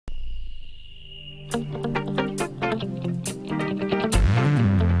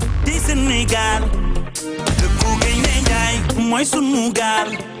di Sénégal dëkku gaynde njaay mooy sunu gaal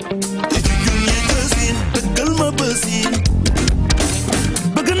di ci junni kësin dëggal ma bësin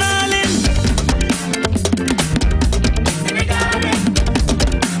bëgg naa leen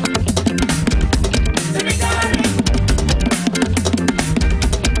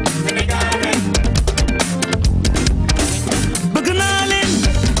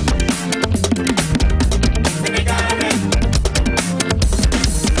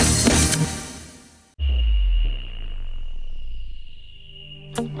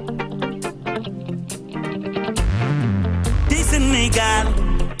Sénégal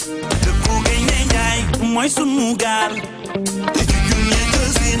dëkku gaynde njaay mooy sunu gaal di ci junni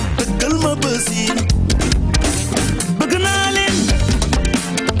kësin dëggal ma bësin bëgg naa leen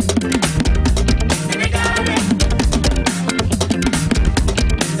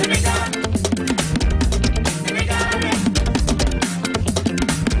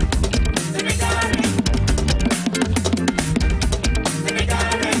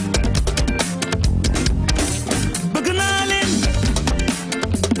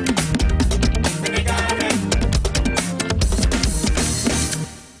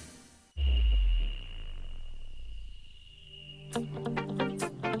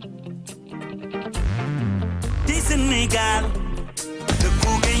Sénégal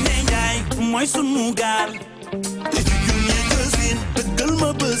dëkku gaynde njaay mooy sunu gaal di ci junni kësin dëggal ma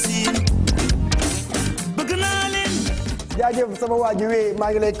bësin bëgg naa leen. jaajëf sama waa ji wee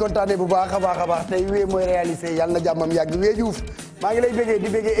maa ngi lay kontaane bu baax a baax tey wee mooy réalisé yàlla na jàmmam yàgg wee Diouf maa ngi lay bëggee di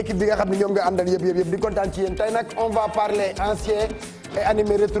bëggee équipe bi nga xam ne ñoom nga àndal yëpp di kontaan ci yéen tey nag on va parler ancien et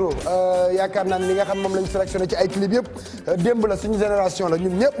animé rétro yaakaar naa ne li nga xam moom lañu sélectionné ci ay clip yëpp démb la suñu génération la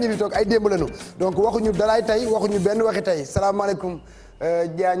ñun ñëpp ñu fi toog ay démb lañu donc waxuñu dalaay tey waxuñu benn waxi tey salaamaaleykum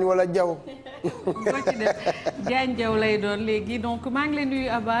Diagne wala Diaw. boo ci def Diagne Diaw lay doon léegi donc maa ngi leen nuyu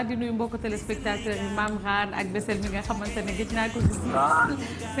Abba di nuyu mbokku téléspectateurs yi Mame Rane ak Bessel mi nga xamante ne gëj naa ko gis.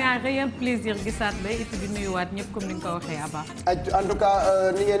 c'est un réel plaisir gisaat la et puis di nuyuwaat ñëpp comme ni nga ko waxee Abba. en tout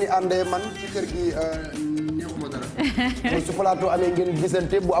cas ni ngeen di àndee man ci kër gi neexuma dara. mooy su plateau amee ngeen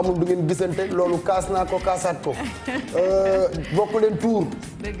gisante bu amul du ngeen gisante loolu kaas naa ko kaasaat ko bokk leen tuur.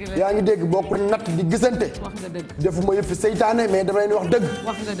 dëgg la yaa ngi dégg bokk natt di gisante. wax nga dëgg defuma yëf seytaane mais dama leen wax dëgg.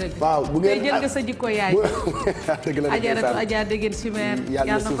 wax nga dëgg waaw bu ngeen jël nga sa jikko yaay. dëgg la ajaratu Adja dégg chimère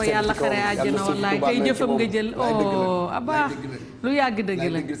yàlla na ko yàlla xare àjjana wallaay tey jëfam nga jël oh Abba lu yàgg dëgg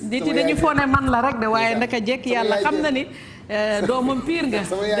la nit yi dañu foone man la rek de waaye ndaka jekk yàlla xam na ni doomam piir nga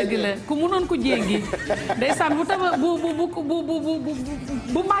dëgg la ku munoon ko jéngi ndeysaan bu taba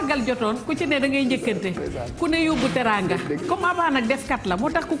bu màggal jotoon ku ci ne da ngay njëkkante ku ne yóbbu teraanga comme Abba nag defkat la moo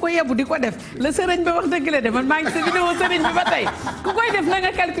tax ku ko yebu di ko def la sëriñ ba wax dëgg la de man maa ngi sa vidéo sëriñ bi ba tey ku koy def na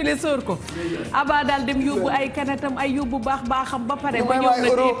nga calculer sóor ko Abba daal dem yóbbu ay kanatam ay yóbbu baaxam ba pare ma ñëw na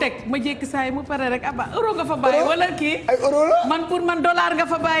ci teg ma jékki saa yi mu pare rek Abba euro nga fa bàyyi wala kii man pour man dollar nga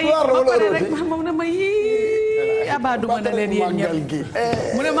fa bàyyi ba pare rek moom na ma yii Abba du mën a leen yéen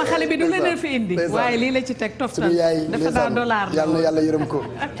ñëpp mu ne ma xale bi du leen fi indi waaye lii la ci teg toftal dafa daa dollar yàlla na yàlla yërëm ko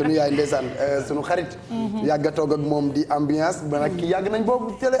sunu yaay ndeysaan sunu xarit yàgg a toog ak moom di ambiance ba nag yàgg nañ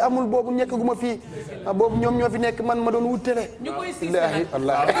boobu télé amul boobu nekk gu ma fii boobu ñoom ñoo fi nekk man ma doon wut télé ñu koy siis nag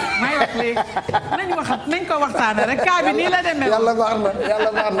wallaahi may wax léegi nañ ko waxtaane rek kaa bi nii la demee yàlla baax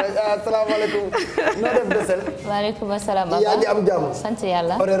na asalaamaaleykum noo def Bessel waaleykum asalaam yaa ngi am jàmm sant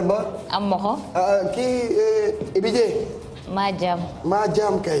yàlla horaire ba am moxo kii Ibije maa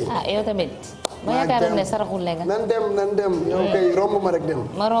jaam kay yow tamit ma yaakaaroon ne saraxul nga nan dem yow kay romb ma rek dem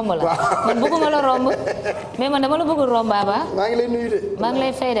ma romb la man bëgguma la romb mais man dama la bëggul romb Abba maa ngi lay nuyu de maa ngi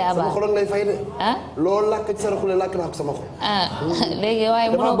lay fay de Abba sama xoloon lay fay de ah loolu làkk ci saraxule làkk naa ko sama xol léegi waaye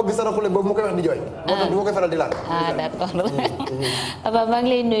dama bëgg saraxule boobu mu koy wax di jooy moo tax du ma koy faral di làkk d'accord Abba maa ngi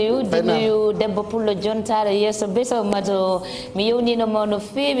lay nuyu di nuyu debbo pullo jontaɗo yeeso beso mato mi yewninomo no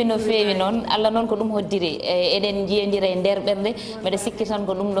feewi noon Allah noon ko ɗum hoddiri eɗen jiyodira e nder ɓerde mbeɗa sikki tan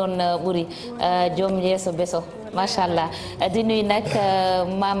ko ɗum ɗon ɓuuri joom yeeso beso machallah di nuyu nag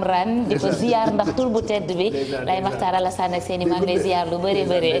Mame Rane di ko ziar ndax tur bu tedd bi lay Maxtaar Alassane ak seeni maa ngi lay ziar lu bëri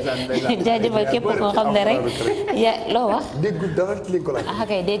jaajëfal képp koo xam ne rek ya loo wax déggu dara ci li ko laaj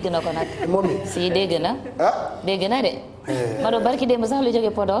kay dégg na ko nag moom mi si dégg na de ma doon barki démb sax lu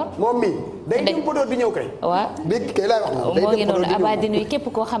jóge Podor moom mi day dem Podor di ñëw kay waaw dégg kay laay wax moo ngi noonu Abba di nuyu képp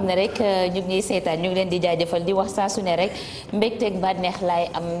koo xam ne rek ñu ngi seetaan ñu ngi leen di jaajëfal di wax saa su ne rek mbégteeg bànneex laay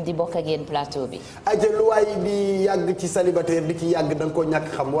am di bokk ak yéen plateau bi aja lu waay di yàgg ci célibataire di ci yàgg da nga koo ñàkk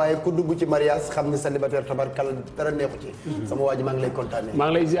xam waaye ku dugg ci mariage xam ni célibataire tabarkal dara neexu ci sama waa ji maa ngi lay kontaane maa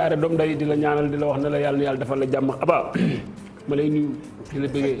ngi lay ziare doom day di la ñaanal di la wax ne la yàlla na yàlla defal la jàmm Abba ma lay nuyu di la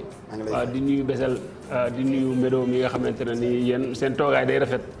bëggee waaw di nuyu Bessél di nuyu Médo mi nga xamante ne nii yéen seen toogaay day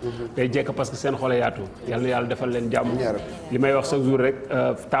rafet day jekk parce que seen xol yaatu yal na yàlla defal leen jàmm li may wax chaque jour rek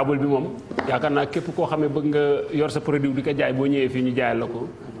table bi moom yaakaar naa képp koo xam ne bëgg nga yor sa produit di ko jaay boo ñëwee fii ñu jaayal la ko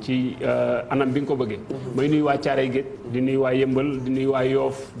ci anam bi nga ko bëggee may nuyu waa Caaray Géej di nuyu waa Yëmbal di nuyu waa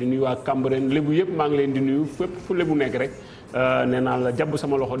Yoof di nuyu waa Cambérène lébu yëpp maa ngi leen di nuyu fépp fu lébu nekk rek nee naa la jàpp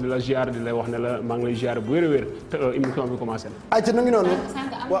sama loxo di la ziar di lay wax ne la maa ngi lay ziar bu wér a wér te émission bi commencé na. ayca nu ngi noonu.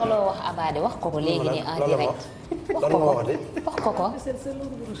 sànq am nga loo wax Abba de wax ko léegi nii en direct. wax ko ko.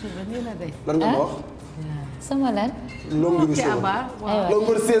 lan nga ma wax. sama lan. longueur ci Abba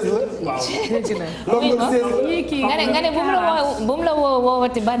longueur 16 la. waaw longueur 16 la. nga ne bu mu la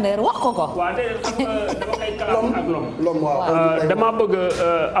woowati ban heure wax ko ko. waaw déedéet xam nga dama koy kalaam ak lom waaw. dama bëgg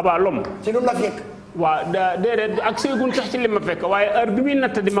Abba lom. ci lu mu la fekk. waaw déedéet ak seegun sax ci li ma fekk waaye heure bi muy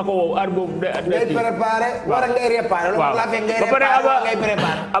natt di ma ko wow heure boobu. ngay préparé war ngay réparé. waaw la fekk ngay ba pare réparé ngay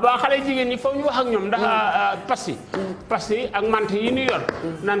préparé. Abba xale jigéen ñi foofu ñu wax ak ñoom ndax pas yi ak mant yi ñu yor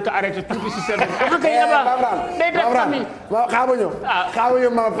naan ko arrêté tuuti si seen bopp. kay Abba day tax famille. xaaba ñëw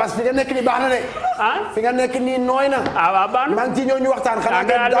ma parce que fi nga nekk nii baax na de. fi nga nekk nii nooy na. waaw baax na maa ngi ci ñëw ñu waxtaan. xanaa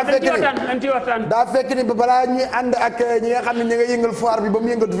daa fekk ni ba balaa ñuy ànd ak ñi nga xam ne ñi nga yëngal foire bi ba mu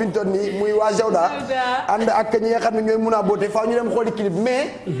yëngatu fi ñu toll nii muy waa Jawda ànd ak ñi nga xam ne ñooy mun a boote faaw ñu dem xooli clip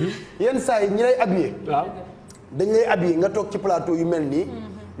mais yenn saa yi ñi lay habillé dañ lay habillé nga toog ci plateau yu mel nii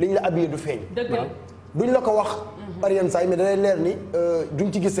liñ la habillé du feeñ duñ la ko wax par yenn saa yi mais da lay leer ni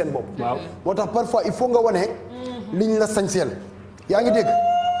duñ ci gis seen bopp moo tax parfois il faut nga wane liñ la sañseel yaa ngi dégg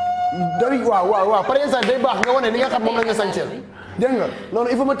dari waaw par yenn saa yi day baax nga wane li nga xam moom lañ la sañseel dégg nga noonu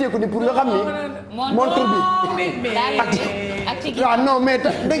il faut ma teeku ni pour nga xam ni montre bi waaw non mais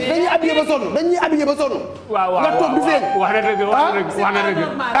dañuy habillé ba sonn waaw nga toog du feeñ wax na dëgg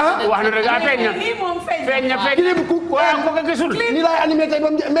feeñ na clip ku ko gisul ni laay animé tey ba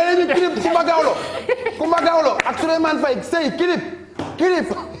mu mais lañu clip Kumba Gawlo ak Souleymane Faye sëy clip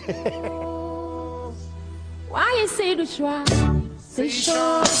waaye c'est du choix c'est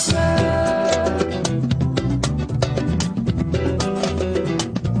chaud.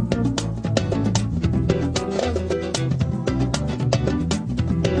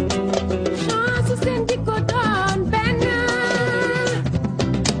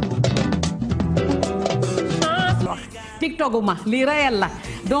 tiktokuma lii réel la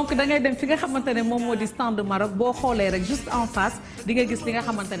donc da ngay dem fi nga xamante ne moom moo di stand de Maroc boo xoolee rek juste en face di nga gis li nga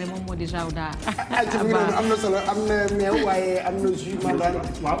xamante ne moom moo di Jawda. am na solo am na meew waaye am na jus mandarin.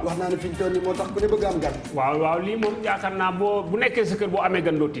 waaw wax naa ne fi ñu toll nii moo tax ku ne bëgg am gan. waaw lii moom yaakaar naa bu nekkee sa kër boo amee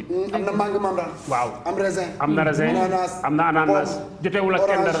gan doo tiit. am na mangue mandarin. waaw am raisin. am na raisin am na ananas jotewul ak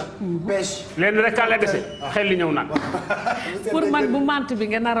kenn dara. pêche. leen rek kaa la dese xel li ñëw naan. pour man bu mante bi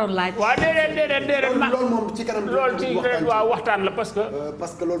nga naroon laaj. waaw déedéet loolu moom ci kanam. loolu ci waaw waxtaan la parce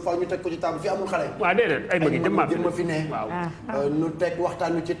que loolu faaw ñu teg ko ci table fi amul xale. waaw déedéet ay bëgg jëmma fi ne. waaw ñu teg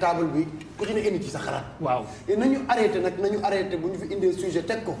waxtaan ñu ci table bi ku ci ne indi ci sa xalaat. waaw nañu arrêté bu ñu fi indee sujet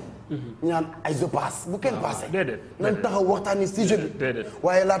teg ko. ñu naan ay je passe bu kenn passé. déedéet nañ taxaw waxtaani sujet bi. déedéet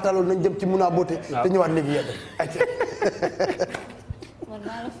waaye laata loolu nañ jëm ci mun a boote. te ñëwaat léegi yegg.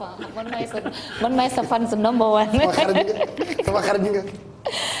 man maay sa fan number one. sama xarit nga.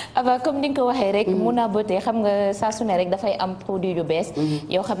 Abba comme ni nga ko waxee rek mun a beauté xam nga saa su ne rek dafay am produit yu bees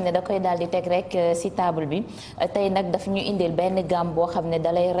yoo xam ne da koy daal di teg rek si table bi tey nag daf ñu indil benn gamme boo xam ne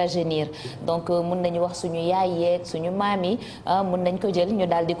dalay rajeunir donc mun nañu wax suñu yaay yeeg suñu maam yi mun nañ ko jël ñu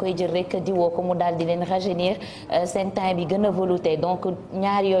daal di koy jël rek diwoo ko mu daal di leen rajeunir seen teint bi gën a velouté donc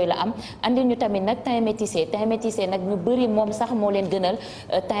ñaar yooyu la am andil ñu tamit nag teint métissé nag ñu bëri moom sax moo leen gënal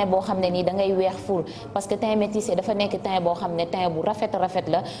teint boo xam ne nii da ngay weex ful parce que teint métissé dafa nekk teint boo xam ne teint bu rafet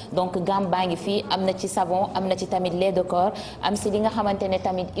la donc gamme baa ngi fii am na ci savon am na ci tamit lait de corps am si li nga xamante ne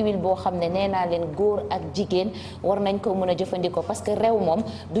tamit huile boo xam ne nee naa leen góor ak jigéen war nañ ko mën a jëfandikoo parce que rew moom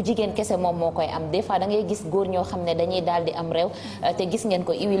du jigéen kese moom moo koy am des fois da ngay gis góor ñoo xam ne dañuy daal di am rew te gis ngeen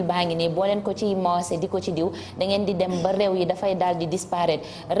ko huile baa ngi nii boo leen ko ci mancé di ko ci diw da ngeen di dem ba rew yi dafay daal di disparaître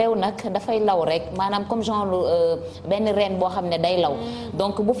rew nag dafay law rek maanaam comme genre benn reen boo xam ne day law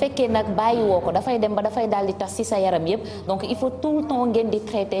donc bu fekkee nag bàyyiwoo ko dafay dem ba dafay daal di tas si sa yaram yépp donc il faut tout le temps ngeen di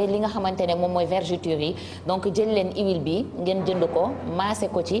traité li nga xamante ne moom mooy vergeture yi donc jël leen huile bi ngeen jënd ko maase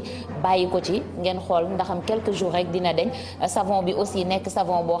ko ci bàyyi ko ci ngeen xool ndaxam quelques jours rek dina deñ savon bi aussi nekk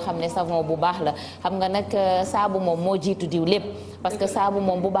savon boo xam ne savon bu baax la xam nga nag saabu moom moo jiitu diw lépp parce que saabu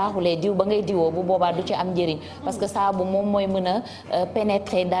moom bu baaxulee diw ba ngay diwoo bu boobaa du ci am njëriñ parce que saabu moom mooy mën a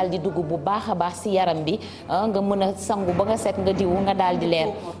pénétrer daal di dugg bu baax a baax si yaram bi nga mën a sangu ba nga set nga diw nga daal di leer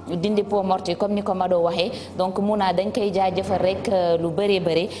dindi peau morte comme ni ko Mado waxee donc mun a dañ koy jaajëfal rek lu bëree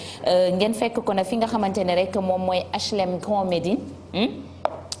bëri ngeen fekk ko na fi nga xamante ne rek moom mooy HLM Grand Médine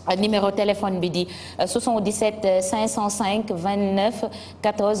numéro téléphone bi di 77 505 29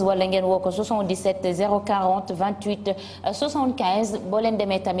 14 wala ngeen woo ko 77 040 28 75 boo leen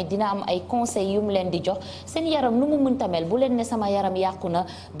demee tamit dina am ay conseils yu mu leen di jox seen yaram nu mu mënta mel bu leen ne sama yaram yàqu na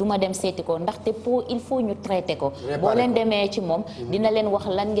du ma dem seeti ko ndaxte peau il faut ñu traiter ko boo leen demee ci moom dina leen wax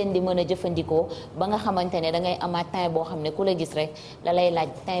lan ngeen di mën a jëfandikoo ba nga xamante ne da ngay amaat teint boo xam ne ku la gis rek la lay laaj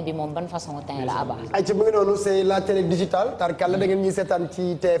teint bi moom ban façon teint la Abba. ay ci mu ngi noonu c'est la télé digitale tarkal la da ngeen ñuy seetaan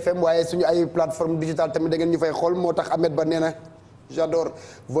ci TFM waaye suñu ay plateforme digitale tamit da ngeen ñu fay xool moo tax Ahmed Ba nee na j'adore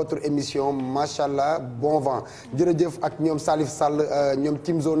votre émission machallah bon vent jërëjëf ak ñoom Salif Sall ñoom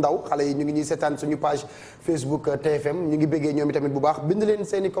Timzo Ndaw xale yi ñu ngi ñuy seetaan suñu page Facebook TFM ñu ngi bëggee ñoom itamit bu baax bind leen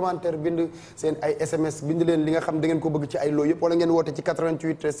seen i commentaire bind seen ay SMS bind leen li nga xam da ngeen ko bëgg ci ay loo yëpp wala ngeen woote ci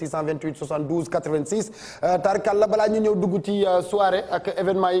 88 628 72 86 tarkal la balaa ñu ñëw dugg ci soirée ak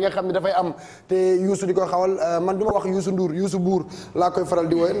événement yi nga xam ne dafay am te Youssou di ko xawal man du ma wax Youssou Ndour Youssou Bour laa koy faral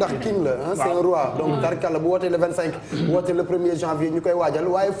di wooye ndax king la c'est un roi donc tarkal la bu wootee le 25 wootee le 1er janvier ñu koy waajal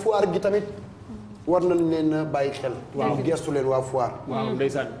waaye foire gi tamit war nañ leen bàyyi xel. waaw gestu leen waa foire. waaw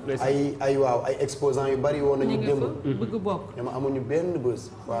ndeysaan ay waaw ay exposants yu bari woon nañu démb. bëgg bokk. ñoom amuñu benn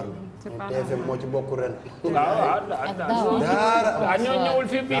bës foire bi. TFM moo ci bokk ren. waaw ñoo ñëwul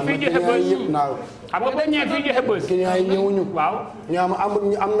fii joxe bës. naaw xam nga boo ñëwee fii joxe bës. clients yi ñëwuñu. waaw ñoo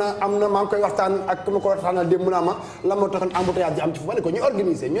am na maa ngi koy waxtaan ak ku ma ko waxtaanal démb naa ma lan moo taxoon embouteillage ji am ci fu ma ne ko ñu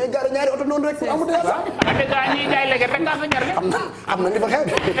organiser ñooy gaare ñaari oto noonu rek pour embouteillage. waaw dëgg la ñuy jaay léegi rek nga fa jar. am na li fa xew.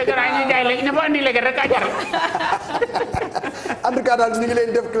 dëgg la ñuy jaay léegi ña fa andi léegi rek a jar. en tout cas daal ñu ngi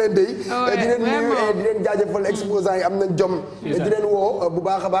leen def clin d'œil di leen nuyu di leen jaajëfal exposants yi am nañ jom di leen woo bu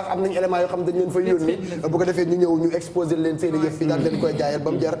baax a baax am nañ éléments yoo xam dañ leen fay yónni bu ko defee ñu ñëw ñu exposé leen seen i yëf fi daal leen koy jaayal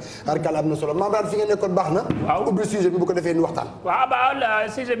ba mu jar arkal am na solo maam daal fi nga nekkoon baax na ubbi sujet bi bu ko defee ñu waxtaan waaw Abba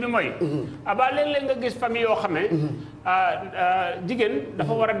sujet bi mooy Abba léeg-léeg nga gis famille yoo xamee jigéen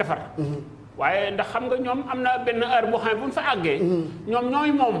dafa war a defar waaye ndax xam nga ñoom am na benn heure boo xam ne bu ñu fa àggee. ñoom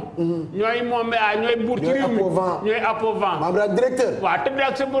ñooy moom. ñooy buur ci réew mi ñooy appauvant. maam daal directeur. waaw tëdd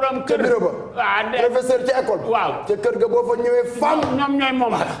ak sa borom kër. bureau ba. waaw professeur ci école. waaw ca kër ga boo fa ñëwee femme. ñoom ñooy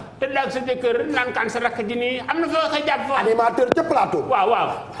moom. tëdd ak sa jëkkër naan kan sa rakk ji nii am na fa ka jàpp fa. animateur ca plateau. waaw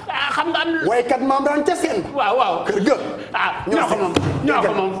xam nga am na. waykat maam daan ca seen. waaw kër ga. ñoo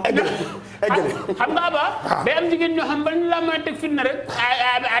ko moom. eggale xam nga Abba. day am jigéen ñoo xam ba ñu la mën a teg fitna rch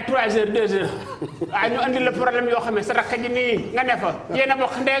à 3 heures 2 heures. ñu andi la problème yoo xam ne sa rakk ji nii nga ne fa yéen a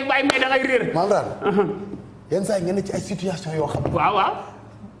bokk ndey ak baay mais da ngay réer. maam daan yenn saa yi nga ne ci ay situation yoo xam. waaw.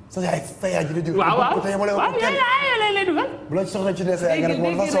 sa yaay ji la jóg. waaw lay dugal. bu la ci soxla ci ne sa yaay nga ne ko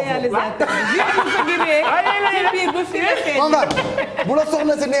fa soxla. maam daan bu la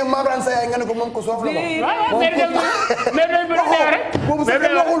soxla si ne maam daan sa yaay nga ne ko moom ko soof la boobu sa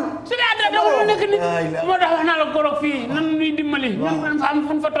kenn waxul. su dee da nga nekk nit moo tax wax naa la gorog fii nan ñuy dimbali. nan fa am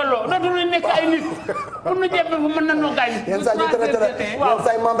fan fa tolloo dootuñu nekk ay nit pour nu jeppe fu mën nañoo gaañ. yenn saa ñu tere yenn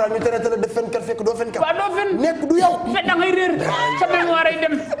saa yi maam daan ñu tere def fenkat fekk doo fenkat. waaw doo fen nekk du yow. fekk da ngay réer sa mémoire ay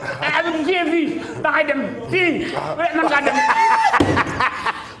dem avec fii fii da ngay dem fii nan ngaa dem.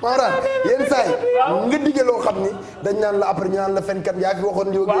 maanaam yenn saa yi nga digge loo xam ni dañ naan la après ñu naan la fenkat yaa fi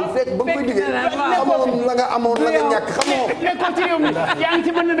waxoon yow fekk ba nga koy digge xamoon la nga amoon la nga ñàkk xamoo nekkoo ci réew mi yaa ngi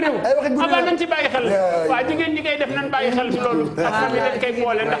ci benn réew Abba nañ ci bàyyi xel waaw jigéen ñi koy def nañ bàyyi xel ci loolu ak famille dañ koy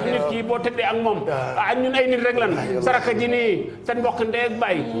boole ndax nit ki boo tëddee ak moom ñun ay nit rek lan saraka ji nii seen mbokk ndey ak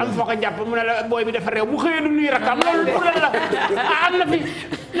bàyyi am foo ko jàpp mu ne la booy bi dafa réew bu xëyee du nuy rakam loolu pour la am na fi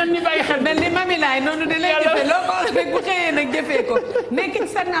nan ñu bàyyi xel mel ni mami laay noonu de lay jëfee loo ko rek bu xëyee nag jëfee ko nekk ci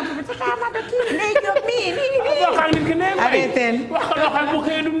sa napp bi ci xaamata kii ngay jóg nii boo xam nit ki ne arrêté wax ko loo xam bu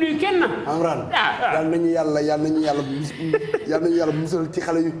xëyee du nuyu kenn Amran yal nañu yàlla musal ci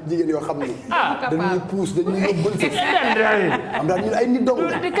xale yu jigéen yoo xam ni dañuy puus dañuy yóbbal si am daal ñun ay nit dong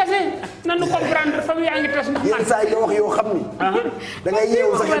la di kase nanu comprendre famille yaa ngi tas ndax yenn saa yi nga wax yoo xam ni da ngay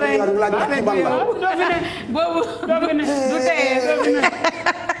yeewu sax ñu laaj ci ban la doo fi ne boobu du teye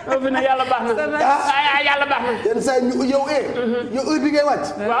doo fi ne yàlla baax na yàlla baax na yenn saa yi yow heure bi ngay wàcc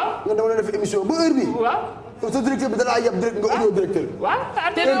waaw nga dama la def émission ba heure bi waaw sa directeur bi danaa yab direct nga audio directeur. waaw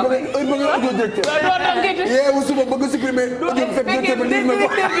te heure ba nga audio directeur. yeewu suba bëgg supprimer audio fekk directeur bi lii na ko.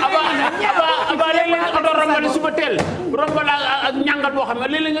 Abba léeg-léeg oto rombali suba teel rombala ak ñàngal boo xam ne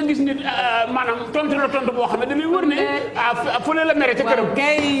léeg-léeg nga gis nit maanaam tontu la tontu boo xam ne dañuy wër ne fële la mere ca këram.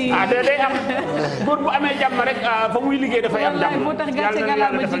 day am góor bu amee jàmm rek fa muy liggéey dafay am jàmm. moo tax gàcce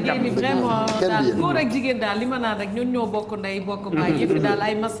gàllaama jigéen ñi vraiment daal góor ak jigéen daal li ma naan rek ñun ñoo bokk ndey bokk baay yëpp daal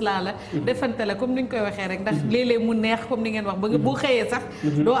ay maslaa la defante la comme ni ñu koy waxee rek ndax léeg-léeg mu neex comme ni ngeen wax ba nga boo xëyee sax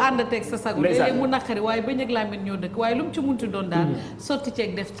doo ànd teeg sa sago léeg-léeg mu naqari waaye bañ ak làmmiñ ñoo dëkk waaye lu mu ci munti doon daal sotti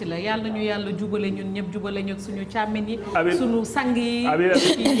ceeg def ci la yàlla ñu yàlla jubale ñun ñëpp jubale ñu ak suñu càmmiñ yi suñu sang yi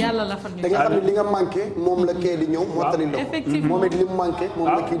yàlla la fal ñu da nga xam ne li nga manqué moom la kee di ñëw mottali la ko effectivement moom it li mu manqué moom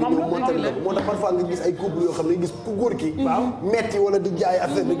la kii di ñëw mottali la ko moo tax parfois nga gis ay couple yoo xam ne gis ku góor ki metti wala di jaay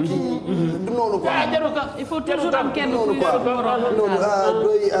affaire bi kii du noonu quoi il faut toujours am kenn noonu quoi noonu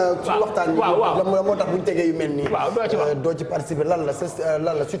doy suñu waxtaan bi la moo tax bu ñu tegee yu mel nii doo ci participer lan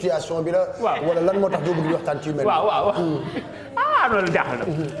la situation bi la wala lan moo tax doo bëgg di waxtaan ci yu mel nii loolu jaaxal na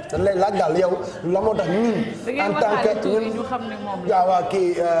dañ lay laaj daal yow la moo tax ñun en tant que ñun ñu xam ne moom waaw kii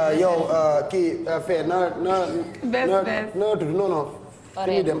yow kii fee na tudd non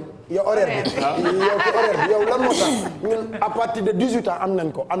fi ñuy dem yow horaire bi yow ci horaire bi yow lan moo tax ñun à partir de 18 ans am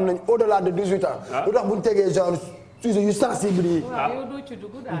nañ au delà de 18 ans lu tax bu ñu tegee genre sujet yu sensible yi yow doo ci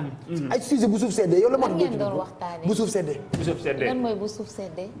dugg daal ay sujet bu suuf seddee yow la moo tax doo ci dugg bu suuf seddee lan mooy bu suuf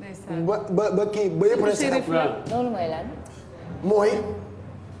seddee ba kii ba yëpp rek loolu mooy lan mooy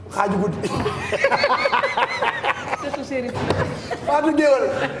xaaju guddi surtout Chérif Fatou Guewel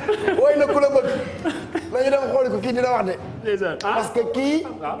woy na ku la bëgg nañu dem xooli ko kii dina wax de parce que kii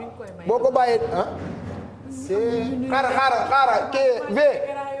boo ko bàyyee c'est xaaral kii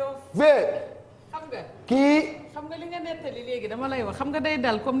v kii xam nga li nga nettali léegi dama lay wax xam nga day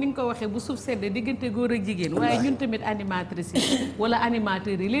dal comme ni nga ko waxee bu suuf seddee diggante góor ak jigéen waaye ñun tamit animatrice yi wala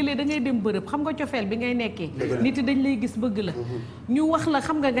animateurs yi léeg-léeg da ngay dem bërëb xam nga cofeel bi ngay nekkee nit yi dañ lay gis bëgg la ñu wax la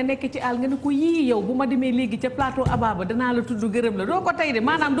xam nga nekk ci àll nga ne ko yii yow bu ma demee léegi ca plateau Abba ba danaa la tudd gërëm la doo ko tey de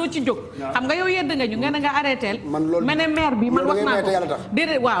maanaam doo ci jóg xam nga yow yedd nga ñu nga ne nga arrêteel ma ne maire bi man wax naa ko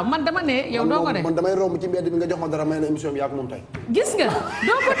déedéet waaw man dama ne yow doo ko de man damay romb ci mbedd bi nga jox ma dara may na émission bi yaa ko moom tey gis nga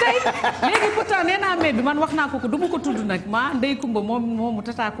doo ko tey léegi pourtant nee naa maire bi man wax naa ko du ma ko tudd nag Ndey Kumba moomu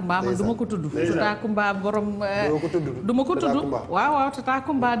Tata Kumba man du ma ko tudd Tata Kumba borom du ma ko tudd waaw Tata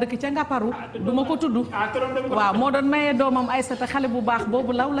Kumba dëkk ca Ngaparu du ma ko tudd waaw moo doon maye doomam Aysata xale bu baax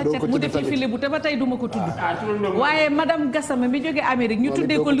boobu law la cet mu defi fili bu te ba tey du ma ko tudd waaye madame Gassama mi jóge Amérique ñu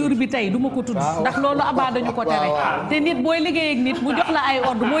tuddee ko liir bi tey du ma ko tudd ndax loolu Abba dañu ko tere te nit booy liggéey ak nit mu jox la ay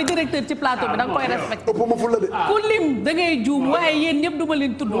ordre mooy directeur ci plateau bi da nga koy respecté ku lim da ngay juum waaye yéen ñëpp du ma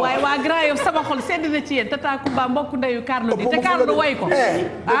leen tudd waaye waa Grand Yoff sama xol sedd na ci yéen Tata Kumba mbokk ndeyu Carlo bi te Carlo way ko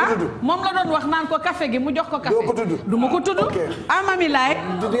moom la doon wax naan ko café gi mu jox ko café du ma ko tudd mami laay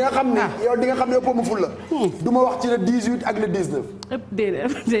di nga xam ne yow di nga xam ne ëpp ma ful la du ma wax ci le 18 ak le 19 ëpp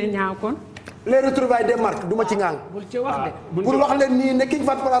déedéet ñaaw kon les retrouvailles des marques du ma ci ŋaang bul ci wax de pour wax leen nii ne King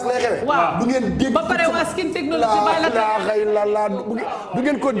Fat Palace lay xewe waaw du ngeen dégg ba pare waa skin technologie bàyyi la xëy la du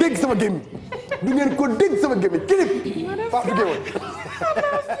ngeen ko dégg sama gémmiñ du ngeen ko dégg sama gémmiñ kilip Fatou Guewel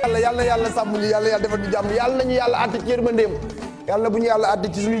yàlla sàmm ñu yàlla defal ñu jàmm yàlla nañu yàlla àtte ci yërmandeem yàlla bu ñu yàlla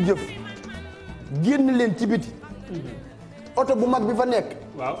àtte ci suñuy jëf génn leen ci biti oto bu mag bi fa nekk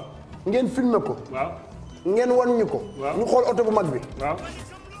waaw ngeen filmer ko waaw ngeen wan ñu ko ñu xool oto bu mag bi waaw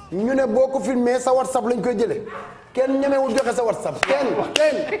ñu ne boo ko filmé sa WhatsApp lañ koy jële kenn ñemewul joxe sa WhatsApp kenn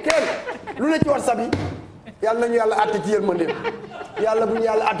lu ne ci WhatsApp yi yàlla nañu yàlla àtte ci yërmandeem yàlla bu ñu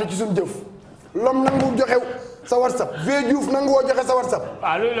yàlla àtte ci suñu jëf lom nanguwul joxe sa WhatsApp V Diouf nanguwoo joxe sa WhatsApp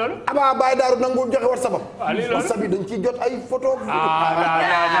waaw luy loolu Abba Baye Daaru nanguwul joxe WhatsApp am WhatsApp yi dañ ciy jot ay photo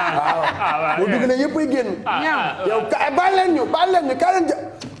boo dugg ne yëpp ay génn yow baal leen ñu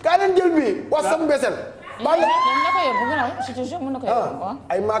kaa leen jël bi WhatsApp mbesel baal leen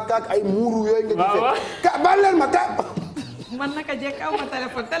ay maakaak ay muuru yooyu nga gisee ka baal leen ma ka man naka jekk aw ma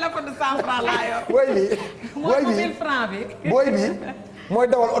téléphone de 100 francs laa yor booy bi mooy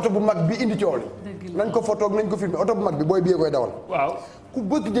dawal oto bu mag bi indi coow li nañ ko photo nañ ko filmé oto bu mag bi booy bi koy dawal waaw ku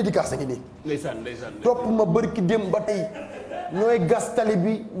bëgg dédicace ngi nii ndeysaan topp ma bërki dem ba tey ñooy gas tali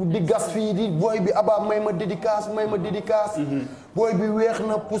bi di gas fii di booy bi Abba may ma dédicace booy bi weex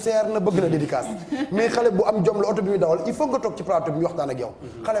na poussière na bëgg na dédicace mais xale bu am jom la oto bi muy dawal il faut nga toog ci plateau bi ñu waxtaan ak yow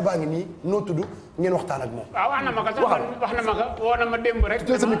xale baa ngi nii noo tudd ngeen waxtaan ak moom waaw wax na ma ko sax wax na ma ko woo na ma démb rek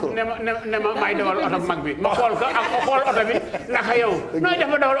ne ma may dawal oto bu mag bi ma xool ko ak xool oto bi naka yow nooy def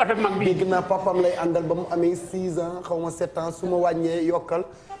ba dawal oto bu mag bi dégg naa papam lay àndal ba mu amee 6 ans xaw ma 7 ans su ma wàññee yokkal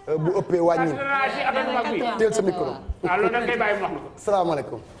bu ëppee wàññi teel sa micro waaw loolu nag ngay bàyyi mu wax na ko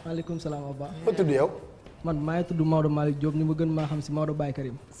salaamaaleykum maaleykum salaam Abba fa tudd yow man maa ngi tudd Maodo Malick Diop ñu ma gën maa xam si Maodo Baye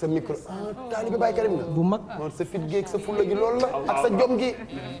Karim. sa micro taalibe Baye Karim nga. bu mag moom sa fit gi ak sa fulla gi loolu la ak sa jom gi.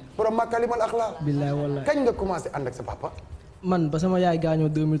 borom makalimal axlaa. billaay wallaay kañ nga commencé ànd ak sa papa. man ba sama yaay gaañoo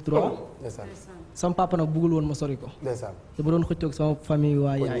 2003. ndeysaan. sama papa nag bëggul woon ma sori ko. ndeysaan. te ba doon xëccoog sama famille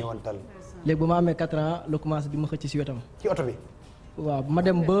waa yaay. ñëwantal. léegi ba ma amee 4 ans la commencé di ma xëcc si wetam. ci oto bi. waaw ma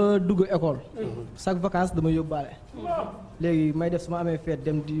dem ba dugg école. chaque vacance dama yóbbaale. léegi may def su ma amee fête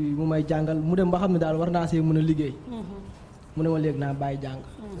dem di mu may jàngal mu dem ba xam ne daal war naa see mën a liggéey. mu ne ma léegi naa bàyyi jàng.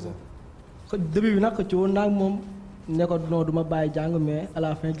 début bi nag xëcc woon naa moom ne ko non du ma bàyyi jàng mais à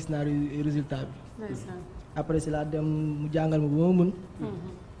la fin gis naa résultat bi. après si laa dem mu jàngal ma ba ma mën.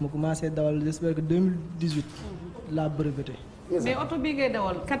 mu commencé dawal j'espère que 2018 laa breveté. mais oto bii ngay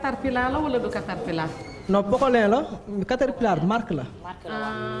dawal Caterpillar la wala du Caterpillar. non Pocolin la Caterpillar marque la.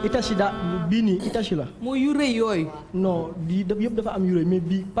 Itachi bii nii Itachi la. moo yu rëy yooyu. non bii yëpp dafa am yu rëy mais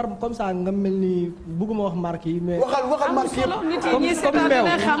bii par comme ça nga mel ni bëgguma wax marque yi mais. waxal marque yëpp nit yi ñuy seetaan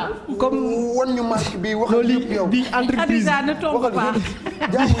dina xam. comme wan ñu marque bi waxal yëpp yow. bii entreprise waxal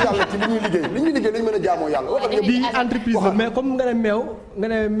jaamu yàlla ci li ñuy liggéey lañ mën a jaamoo yàlla waxal yëpp. bii entreprise la mais comme nga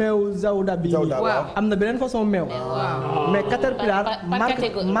ne meew Zawda bii waaw am na beneen façon meew. mais Caterpillar marque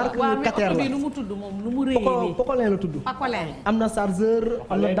Cater la. nu mu tudd moom nu mu rëyee nii Pocolin la tudd. Pocolin. am na chargeur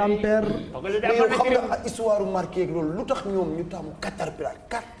am na damper. mais yow xam nga histoire marque yeeg loolu lu tax ñoom ñu taamu Caterpillar.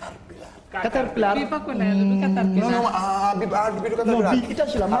 Caterpillar bii Pocolin la du Caterpillar. bi du Caterpillar. non bii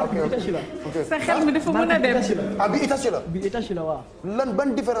Itachi la marque Itachi la. sa xel mi dafa mën a dem. bi Itachi la. bii Itachi la waaw. lan ban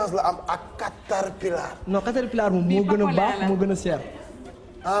différence la am ak Caterpillar. non Caterpillar moom moo gën a baax moo gën a cher.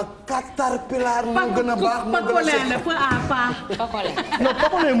 Caterpillar moo gën a baax moo gën a Pocolin la peu à pas. non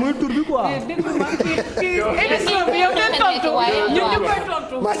Pocolin mooy tur bi quoi. dégg nga kii émission bi yow ngeen tontu ñun ñu koy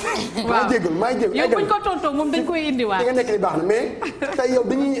tontu. maa jégal yow buñ ko tontoo moom dañ koy indiwaat. nga nekk li baax na mais tey yow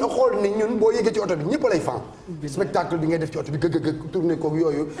dañuy xool ni ñun boo yéegee ci oto bi ñëpp lay fan. spectacle bi ngay def ci oto bi gëgg tourné koog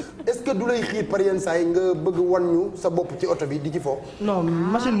yooyu est-ce que du lay xiir par yenn saa yi nga bëgg wan ñu sa bopp ci oto bi di ci fo. non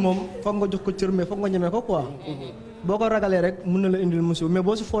machine moom foog nga jox ko cër mais foog nga ñemee ko quoi. boo ko ragalee rek mën na la indil monsieur mais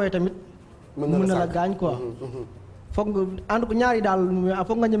boo si fooyee tamit. mën na la gaañ quoi. foog nga ànd ko ñaari daal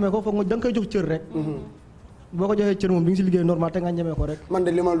foog nga ñemee ko foog nga da nga koy jox cër rek. boo ko joxee cër moom di nga si liggéey normal te nga ñemee ko rek. man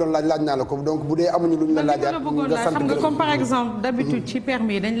de li ma doon laaj naa la ko donc bu dee amuñu luñ la laajaat nga sant xam nga comme par exemple d'habitude ci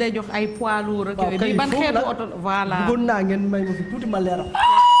permis dañ lay jox ay poids lourds rek yooyu bii ban xeetu oto voilà. bëggoon naa ngeen may ma fi tuuti ma leeral.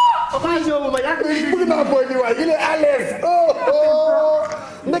 occasion bu ma yàgg bëgg naa booy bi waaye il est à l'aise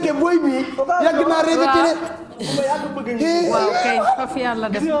ndeke booy bi yàgg naa répété waaw kay faf yàlla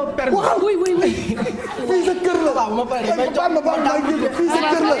def. wuy fii sa kër la. waaw ma pare fii sa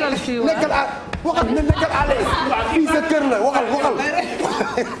kër la nekkal waxal ne nekkal à l'aise fii sa kër la waxal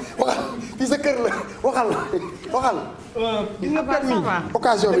fii sa kër la waxal. gis nga permis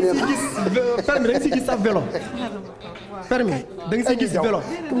occasion bi permis da nga siy gis sa vélo. permis da nga siy gis vélo.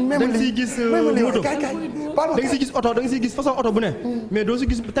 da nga siy gis moto da nga siy gis oto da nga siy gis façon oto bu ne. mais doo si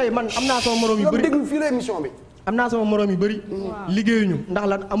gis tey man am naa sama morom yu bëri. déglu fii la émission bi. am naa sama morom yu bëri. liggéeyuñu ndax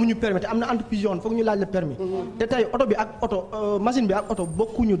lan amuñu permis te am na entreprise yoon foog ñu laaj la permis. te tey oto bi ak oto machine bi ak oto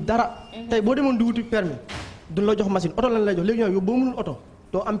bokkuñu dara. tey boo demoon di wuti permis duñ la jox machine oto lañ lay jox léegi ñoom yow boo mënul oto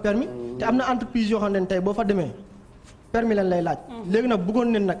doo am permis te am na entreprise yoo xam ne tey boo fa demee permis lañ lay laaj. léegi nag bëggoon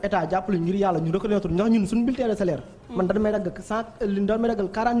nañ nag état jàppale ngir yàlla ñu reconnaître ndax ñun suñu bulletin de salaire man da may dagg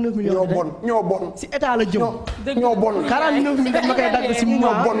 49 millions. ñoo bon si état la jëm. ñoo bon 49 millions daf ma koy dagg si mois.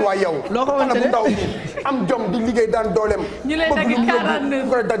 ñoo bon waa yow. loo xamante ne ndaw am jom di liggéey daan dooleem. ñu lay dagg 49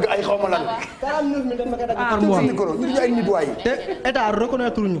 koy dagg ay xawma lan. 49 millions daf ma koy dagg par mois. ñu ay nit waay. te état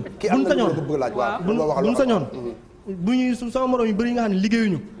reconnaître ñu. buñ sañoon buñ sañoon bu ñuy sama morom yu bëri yi nga xam ne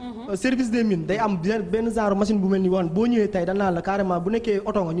liggéeyuñu. service des mines day am benn genre machine bu mel ni woon boo ñëwee tey danaa la carrément bu nekkee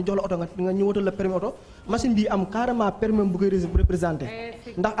oto nga ñu jox la oto nga ñu wutal la permis oto machine bi am carrément permis bu koy représenté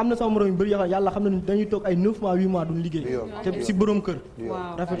ndax am na sama morom yu bëri yoo xam yàlla xam na dañuy toog ay 9 mois 8 mois duñ liggéey te si borom kër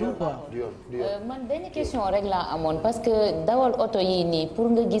rafetul quoi. man benn question rek laa amoon parce que dawal oto yii nii pour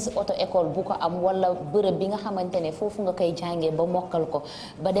nga gis oto école bu ko am wala bërëb bi nga xamante ne foofu nga koy jàngee ba mokkal ko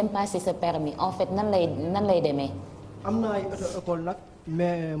ba dem passer sa permis en fait nan lay demee. am na ay auto école nag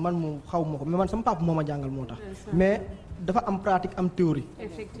mais man moom xaw ma ko mais man sama papa moo ma jàngal moo tax mais dafa am pratique am théorie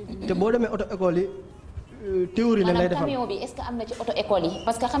te boo demee auto école yi théorie la lay defal camion bi est-ce que am na ci auto école yi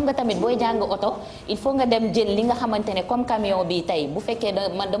parce que xam nga tamit booy jàng auto il faut nga dem jël li nga xamante ne comme camion bi tey bu fekkee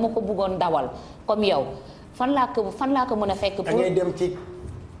man dama ko bëggoon dawal comme yow fan laa ko mën a fekk pour da ngay dem ci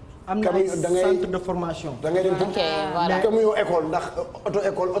am na ay centre de formation da ngay dem ci camion école ndax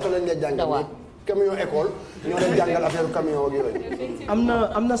auto lañ lay jàngal camion école ñoo lay jàngal affaire camion ak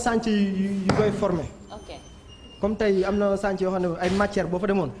yooyu. am na chantier yu koy formé. comme tey am na chantier yoo xam ne ay matière boo fa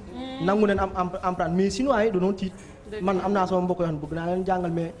demoon nangu leen am empreinte mais chinois yi dañoo tiit man am naa sama mbokk yoo xam ne bëgg naa leen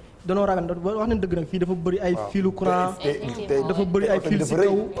jàngal mais danoo ragal wax nañ dëgg nag fii dafa bëri ay filu courant dafa bëri ay fil si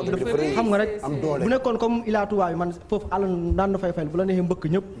kaw xam nga rek bu nekkoon comme Ila Touba bi man foofu àll daan na fay bu la neexee mbëkk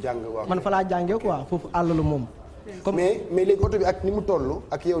ñëpp man fa laa jàngee quoi foofu àll la moom comme mais léegi oto bi ak ni mu toll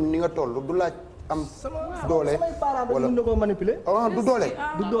ak yow ni nga toll du laaj am doole samay parents wala mën na koo manipuler du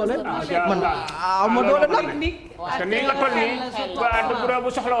doole man ma doole nag te nii nga toll nii bu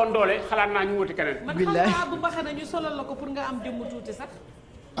soxla woon doole xalaat naa ñu wuti keneen billaay man xam bu baxee na ñu solal la ko pour nga am jëmm tuuti sax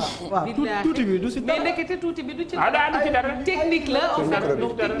waaw tuuti bi du si mais nekkete tuuti bi du ci dara technique la en fait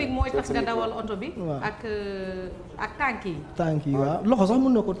technique mooy tax nga dawal oto bi ak tànk yi waaw loxo sax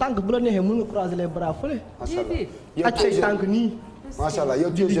mën na ko tànk bu la neexee mën nga croiser les bras fële aj say tànk nii macha allah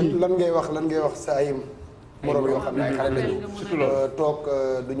yow ci jeune lan ngay wax sa ay morom yoo xam ne ay xale lañu toog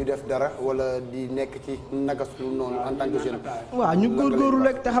du ñu def dara wala di nekk ci naka su noonu en tant que jeune. waaw ñu góorgóorlu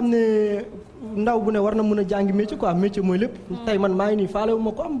rek te xam ne ndaw bu ne war na mën a jàngi métier quoi métier mooy lépp. tey man maa ngi nii faale wu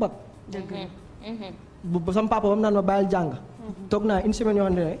ma ko am bac. bu sama papa ba mu naan ma bàyyil jàng. toog naa une semaine yoo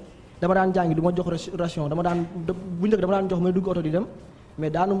xam ne dama daan jàngi du ma jox ration dama daan bu njëkk dama daan jox may dugg oto di dem mais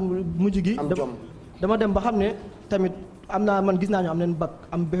daanu mujj gi. dama dem ba xam ne tamit am naa man gis naa ñu am nañu bac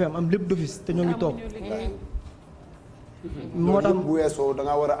am BFEM am lépp d'office te ñoo ngi toog. moo tax bu weesoo da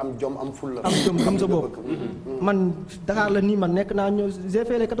nga war a am jom am fulla am jom gëm sa bopp man Dakar la nii man nekk naa ñoo j'ai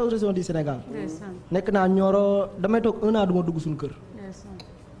fait les 14 régions du Sénégal nekk naa Nioro damay toog 1 an du ma dugg suñu kër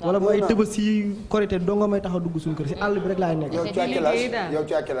wala mooy tëba si Korité doo nga may tax a dugg suñu kër si àll bi rek laay nekk yow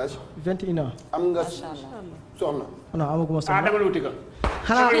ci à quel âge 21 ans am nga soxna non amaguma soxna dama wuti ka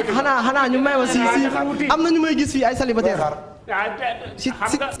xanaa ñu may ma si am na ñu may gis fii ay célibataire si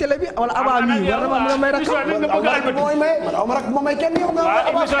télé bi wala Abba mi war na ma mën a may rakk man aw ma rakk ma may kenn yow nga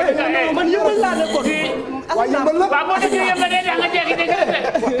man yëmbal laa nekkoon waaye yëmbal la waaw boo defee yëmbal de nga jéggi de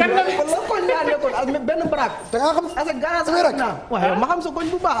kan la koñ laa nekkoon ak benn baraak da nga xam asa garage rek waaye ma xam sa koñ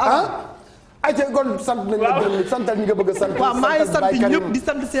bu baax ay ca kon sant nañ la gërëm santal ñi nga bëgg a sant waaw maa ngi sant ñëpp di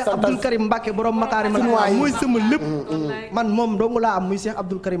sant Cheikh Abdoul Karim Mbacke borom Makarim mooy sama lépp man moom dong laa am muy Cheikh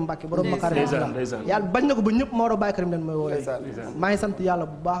Abdoul Karim Mbacke borom Makarim yàlla bañ na ko ba ñëpp Maodo Baye Karim dañ may woowee maa ngi sant yàlla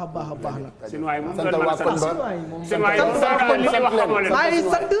bu baax a baax a baax nag santal waa kon ba maa ngi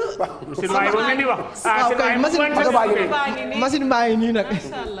sant waaw kay machine baa ngi nii nag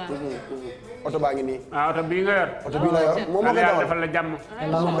oto baa ngi nii. oto bii nga yor. oto bii nga yor moom moo koy dawal defal la jàmm.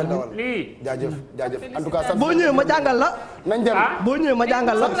 moo koy dawal lii. jaajëf en tout cas. boo ñëwee ma jàngal la. nañ dem boo ñëwee ma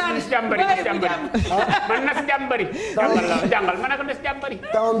jàngal la. na si jàmbari man na si jàmbari. jàngal ma ne ko na si jàmbari.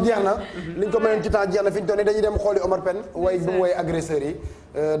 temps jeex na liñ ko mayoon ci temps jeex na fi ñu toll nii dañuy dem xooli Omar Pène way bu mu woy agresseurs yi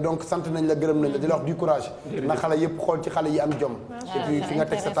donc sant nañ la gërëm nañ la di la wax du courage. na xale yëpp xool ci xale yi am jom. et puis fi nga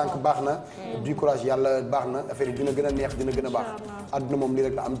teg sa tànk baax na. du courage yàlla baax na affaire yi dina gën a neex dina gën a baax. àdduna moom lii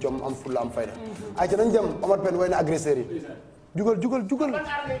rek la am jom am fulla am fayda. ayca nañ dem Omar Pène way na agresseurs yi. jugal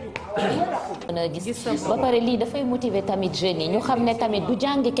gis ba pare lii dafay motiver tamit jeunes yi ñu xam ne tamit du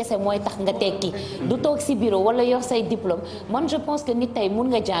jàng kese mooy tax nga tekki du toog ci bureau wala yor say diplôme man je pense que nit tey mun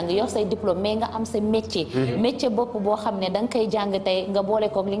nga jàng yor say diplôme mais nga am sa métier métier bopp boo xam ne da nga koy jàng tey nga boole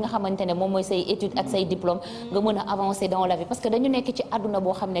koog li nga xamante ne moom mooy say étude ak say diplôme nga mën a avancer dans la vie parce que dañu nekk ci àdduna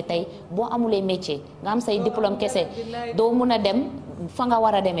boo xam ne tey boo amulee métier nga am say diplôme kese doo mun a dem fa nga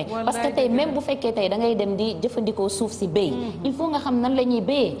war a demee parce que tey même bu fekkee tey da ngay dem di jëfandikoo suuf si béy il faut nga xam nan la ñuy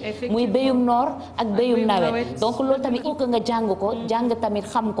béyee muy béyum noor ak béyum nawet donc loolu tamit il faut que nga jàng ko jàng tamit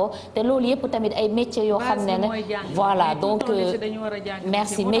xam ko te loolu yëpp tamit ay métiers yoo xam ne voilà donc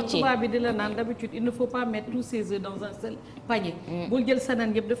merci métier tubaab bi di la naan d'habitude il ne faut pas mettre tous ses œufs dans un seul panier bul jël sa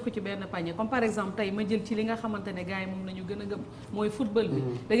nen yëpp def ko ci benn panier comme par exemple tey ma jël ci li nga xamante ne gars yi moom la ñu gën a gëm mooy football bi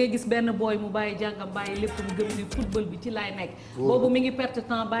da ngay gis benn booy mu bàyyi jàngam bàyyi lépp mu gëm ni football bi ci laay nekk boobu mi ngi perte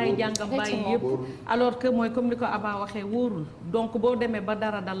temps bàyyi jàngam bàyyi yëpp alors que mooy comme ni ko Abba waxee wóorul donc boo demee ba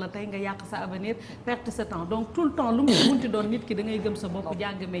dara dal la tey nga yàq sa avenir perte sa temps donc tout le temps lu mu munti doon nit ki da ngay gëm sa bopp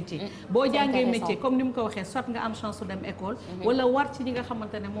jàng métier boo jàngee métier comme ni mu ko waxee soit nga am chance su dem école wala war ci ñi nga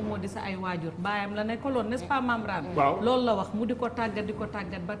xamante ne moom moo di sa ay waajur baayam la nekkaloon n'est-ce pas Mamran loolu la wax mu di ko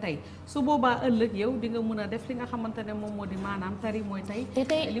tàggat ba tey su boobaa ëllëg yow di nga mën a def li nga xamante ne moom moo di maanaam tari mooy tey te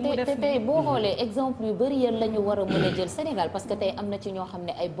tey boo xoolee exemple yu bëri yéen la ñu war a mën a jël Sénégal parce que tey am na ci ñoo xam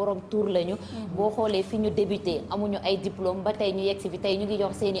ne ay borom tour lañu boo xoolee fi ñu débuté amuñu ay diplôme ba tey ñu yegg si fi tey ñu ngi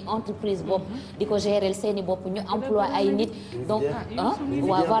jox seen i entreprise bopp di ko gérer seen i bopp ñu emploi ay nit donc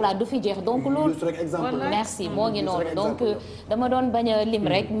waaw voilà du fi jeex donc loolu merci moo ngi noonu donc dama doon bañ a lim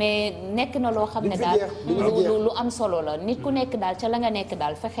rek mais nekk na loo xam ne daal lu am solo la nit ku nekk daal ca la nga nekk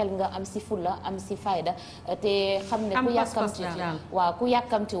daal fexeel nga am si fulla am si fayda te xam ne ku yàkkamti waaw ku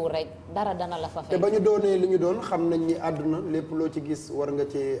yàkkamtiwul rek dara dana la fa fekk. te ba ñu doonee li ñu doon xam nañ ni àdduna lépp loo ci gis war nga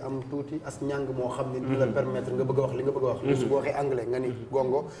ci am tuuti as njàng moo xam ne dina la permettre nga bëgg a wax li nga bëgg a wax. bu waxee anglais nga ni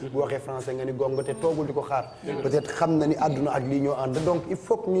gongo bu waxee français nga ni gongo te toogul di ko xaar. peut-être xam na ni àdduna ak lii ñoo ànd donc il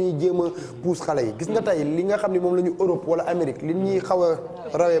faut que ñuy jéem a pousse xale yi gis nga tey li nga xam ne moom la ñu Europe wala Amérique li ñuy xaw a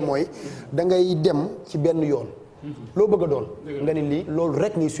rawee mooy da ngay dem ci benn yoon. loo bëgg a doon nga ni lii loolu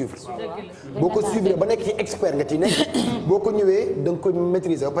rek ñuy suivre boo ko suivre ba nekk ci expert nga ci nekk boo ko ñëwee da nga ko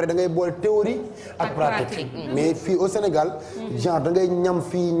maîtriser ba pare da ngay boole théorie ak pratique mais fii au Sénégal genre da ngay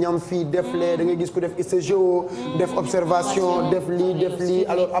ñam fii def lee da ngay gis ku def ICGO def observation def lii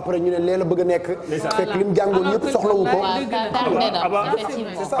alors après ñu ne lee la bëgg a nekk fekk lim jàngoon yëpp soxlawu ko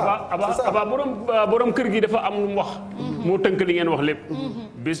Abba borom kër gi dafa am lu mu wax moo tënk li ngeen wax lépp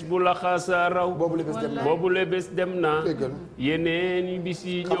bés bu la xaasa raw boobu le bés dem na yeneen bis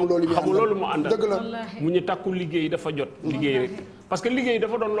yi ñëw xamul loolu mu àndal mu ñu takku liggéey dafa jot liggéey rek parce que liggéey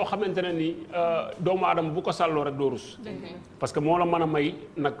dafa doon loo xamante ne ni doomu aadama bu ko sàlloo rek doo rus parce que moo la mën a may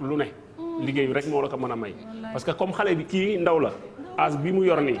nag lu ne liggéey rek moo la ko mën a may parce que comme xale bi kii ndaw la âge bi mu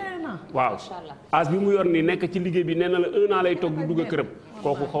yor nii waaw âge bi mu yor nii nekk ci liggéey bi nee na la 1 an lay toog du dugg këram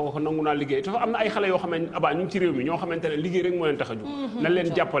kooku nangu naa liggéey dafa am na ay xale yoo xam ne Abba ñu ngi ci réew mi ñoo xamante ne liggéey rek moo leen tax a jóg nañ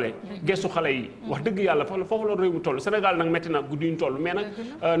leen jàppale gestu xale yi wax dëgg yàlla foofu la réew mi toll Sénégal nag métti na guddi ñu toll mais nag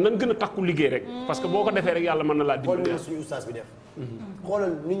nan gën a takku liggéey rek parce que boo ko defee rek yàlla mën na laa dimbali xool suñu ustaas bi def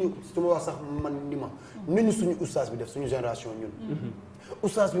xoolal ni ñu su ma wax sax man ni ñu suñu ustaas bi def suñu génération ñun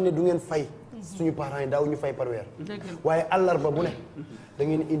ustaas bi ne du ngeen fay suñu parents yi daaw ñu fay par weer waaye àllarba bu ne da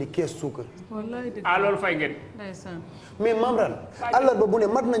ngeen indi kees suukar loolu fay ngeen mais Mamran àllarba bu ne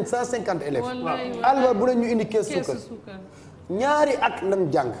mat nañ 150 élèves àllarba bu ne ñu indi kees suukar ñaari at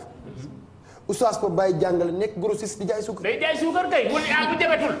lan jàng oustaz ko bàyyi jàngale nekk grossiste di jaay suukar day jaay suukar kay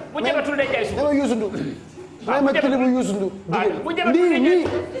bu jabatul day jaay suukar dama Youssou Ndour may ma télé bu Youssou Ndour nii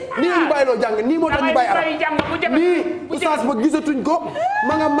ñu bàyyiloo jàng nii moo tax ñu bàyyi arab nii oustaz ba gisatuñ ko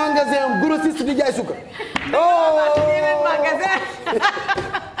ma nga magasin grossiste di jaay suukar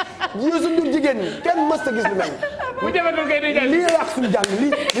Youssou Ndour jigéen ñi kenn mës a gis lu mel bu jabatul kay day jaay lii wax suñu jàng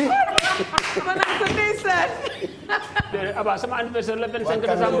lii Abba sama anniversaire le 25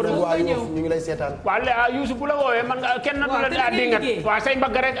 décembre waa ñu ngi lay seetaan waaw Youssou bu la woowee man nga kenn du la dingat waaw say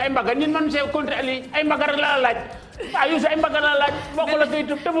mbagg rek ay mbagg ñun man see contre li ay mbagg rek la laaj waaw Youssou ay mbagg la laaj bokk la koy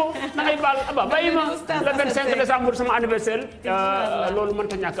tëbu na ngay baal Abba bàyyi ma le 25 décembre sama anniversaire loolu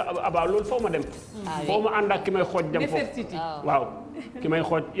mënta ñàkk Abba loolu foo ma dem foo ma ànd ak ki may xooj dem foofu waaw ki may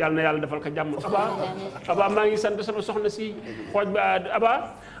xooj yàlla na yàlla defal ko jàmm Abba maa ngi sant sama soxna si xooj ba Abba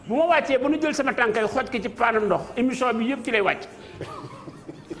bu ma wàccee ba nu jël sama tànkay xooj ki ci paanam ndox émission bi yëpp ci lay wàcc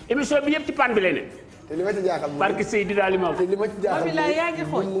émission bi yëpp ci paan bi lay ne. te li ma ci jaaxal barke Seydi daal Imam te li ma ci jaaxal yaa ngi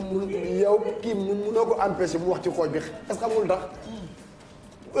xooj yow kii mënoo ko empêcher mu wax ci xooj bi est-ce que amul tax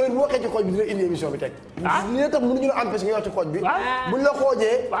heure bu waxee ci xooj bi dina indi émission bi teg. li nga tax mënuñu la empêcher nga wax ci xooj bi. buñ la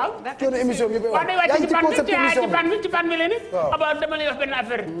xoojee. coono émission bi yëpp yaa ngi ci concept émission bi ci pan bi leen Abba dama lay wax benn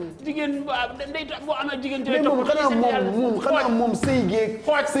affaire jigéen day boo amee jigéen ci lay topp xanaa moom sëy geeg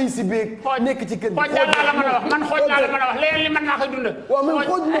sëy si beeg nekk ci kër gi xooj laa la mën a wax man xooj laa la mën a wax leneen li mën naa koy dund waaw moom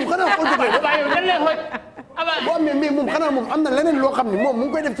xooj moom xanaa xooj dëgg la yow dañ lay xooj waaw mais moom xanaa moom am na leneen loo xam ne moom mu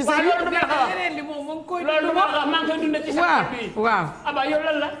ngi koy def ci sëy bi loolu dama la ko wax loolu dama la ko wax maa ngi koy dund ci sa bi waaw Abba yow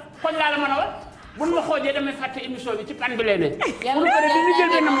lan la xooj laa la mën a wax bu ma xoojee damay fàtte émission bi ci pan bi lay ne. bu ñu paree dañuy jël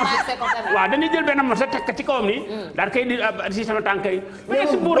benn morceau waaw dañuy jël benn morceau teg ko ci kawam nii. daal koy di si sama tànk yi. mais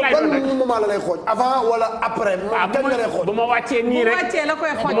si buur laay doon rek ban moment la lay xooj avant wala après. kañ la lay xooj bu ma wàccee nii rek. bu wàccee la koy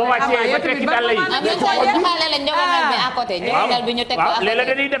xooj bu ma wàccee ba teg ci dàll yi. xaale la njogonal bi à côté njogonal bi ñu teg ko à côté. léeg-léeg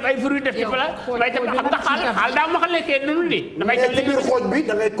dañuy def ay fruits def ci fa la may teg xam nga xaal daa ma xam lekkee nunu li damay teg ci biir xooj bi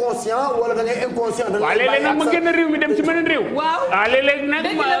da ngay conscient wala da ngay inconscient. waaw léeg-léeg nag ma génn réew mi dem ci beneen réew. waaw léeg-léeg nag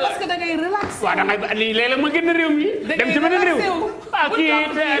parce que da ngay relax. waaw da ngay léeg-léeg ma génn réew mi dem ci beneen réew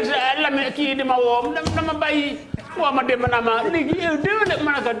kii di ma woo dama bàyyi woo ma dem naa ma léegi déwén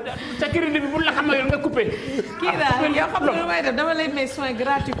ma ne ko sa crédit bi bu la xamal nga coupé. kii daal yow xam nga lu may def dama lay may soin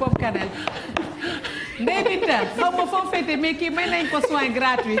gratuit comme Canel. Ndeye Binta xaw ma foo féete mais kii may nañ ko soin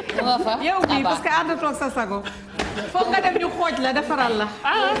gratuit. yow bii parce que ànd toog sa sago. foog nga dem ñu xooj la defaral la.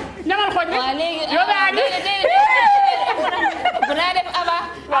 ñamal xooj rek. waaw léegi yow daa andi bu naa def Abba.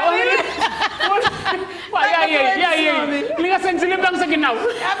 waaw yaa yéey li nga sëñ si lépp da nga sa ginnaaw.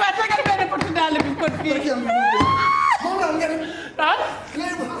 Abba tegal benn potu daal bi kon fii. ah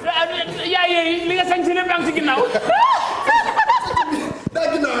yaa yooyu li nga sañ si lépp yaa ngi si ginnaaw. daa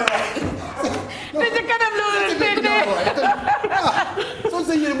ginnaaw te ci kanam la wala tey soo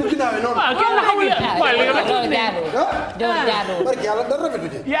sa yére bu ginnaawee noonu. waaw kenn xamul waaye li nga wax jaadu barke yàlla dara rafetu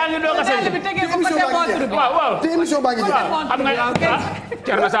ci. yaa ngi doog a sañ bi tegee ko côté montre bi. waaw te émission baa ngi jeex. xam nga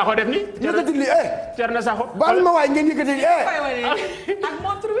Thierno Sakho def ni. yëkkati li Thierno Sakho. baal ma waay ngeen yëkkati li ak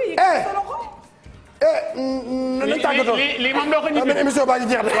montre bi yëkkati sa loxo. nañ tàggatoo lii moom doo ko ñibbi. émission baa ngi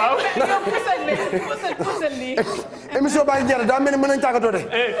jeex de. waaw. pusal lii. émission baa ngi jeex de daa mel ni mën nañ tàggatoo de.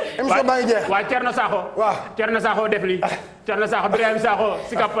 émission baa ngi jeex. waaw Thierno Sakho. waaw Thierno Sakho def lii. Thierno Sakho Birahim Sakho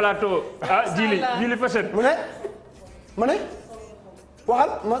Sicap Plateau. Jili Fashion. mu ne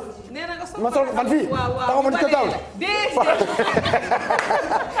waxal ma. nee na nga ma sol fan fii. taxaw ma di ko taw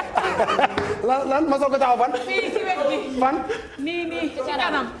lan ma sol ko taxaw fan. fii ci wet bi. fan. nii ci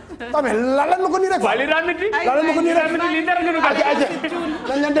kanam. tamit lan ma ko nii rek. waaw lii daa métti. lan ma ko nii rek. lii dara gënu ko.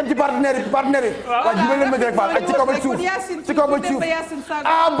 nañ leen dem ci partenaire yi. waaw jubal leen ma direct Fall ak ci kaw ba suuf ci kaw ba suuf.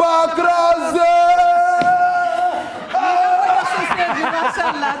 Abba Crozé. macha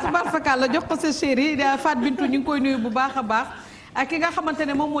allah tubarfakalla jox ko sa chéri Fat Bintou ñu ngi koy nuyu bu baax a baax. ak ki nga xamante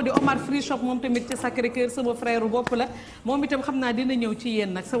ne moom moo di Omar Free Shop moom tamit ci Sacré-Cœur sama frère bopp la moom itam xam naa dina ñëw ci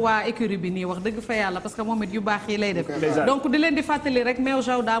yéen nag sa waa écurie bi nii wax dëgg fa yàlla parce que moom it yu baax yi lay def donc di leen di fàttali rek meew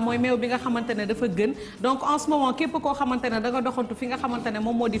Jawda mooy meew bi nga xamante ne dafa gën donc en ce moment képp koo xamante ne da nga doxantu fi nga xamante ne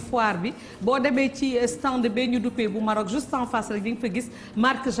moom moo di foire bi boo demee ci stand bee ñu duppee bu Maroc juste en face rek di nga fa gis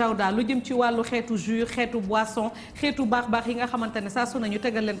marque Jawda lu jëm ci wàllu xeetu jus xeetu boisson xeetu baax yi nga xamante ne saa su nañu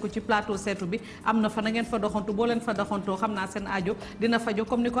tegal leen ko ci plateau Seetu bi am na fa na ngeen fa doxantu boo leen fa doxantoo xam naa seen dina fajo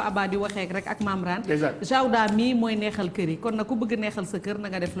comme ni ko Abba di waxee rek ak Mamran Jawda mii mooy neexal kër yi kon nag ku bëgg neexal sa kër na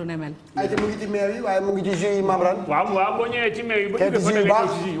nga def lu ne mel. ayca mu ngi ci meew yi waaye mu ngi ci jus yi Mamran. waaw boo ñëwee ci meew yi. xeetu jus yu baax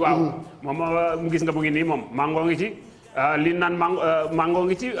waaw moom mu gis nga mu ngi nii moom mango ngi ci. li naan mango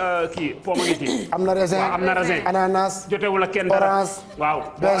ngi ci kii pomme ngi ci. am na raisin ananas. jotewul ak kenn dara orange. waaw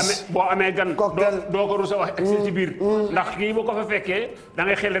boo amee gan. cocktail doo ko rusa wax egsi ci biir. ndax kii bu ko fa fekkee da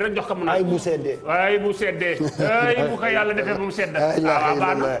ngay xel rek jox ko mu naan. ay bu seddee. ay bu ko yàlla defee ba mu sedd. waaw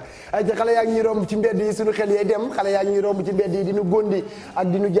baax na. ay xale yaa ngi ñuy romb ci mbedd yi suñu xel yee dem xale yaa ngi ñuy romb ci mbedd yi di ñu góndi ak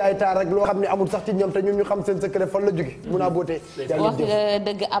di ñu jaay taar rek loo xam ne amul sax ci ñoom te ñun ñu xam seen secret fan la jóge mun a boote. wax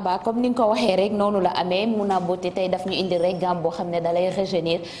dëgg Abba comme ni nga ko waxee rek noonu la amee mun a boote tey daf ñu indi rek gamme boo xam ne da lay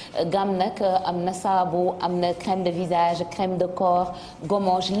rajeunir gamme nag am na saabu am na crème de visage crème de corps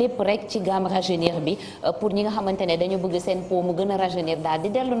gommage lépp rek ci gamme rajeunir bi pour ñi nga xamante ne dañu bëgg seen peau mu gën a rajeunir daal di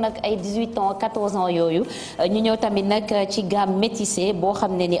dellu nag ay 18 ans 14 ans yooyu ñu ñëw tamit nag ci gamme métissé boo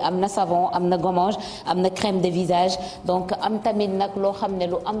xam ne ni am na savon am na gommage am na crème de visage donc am tamit nag loo xam ne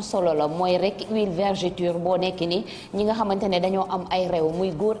lu am solo la mooy rek huile vergeture boo nekk ni ñi nga xamante ne dañoo am ay réew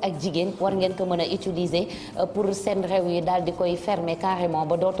muy góor ak jigéen war ngeen ko mën a utiliser pour seen réew yi daal di koy fermer carrément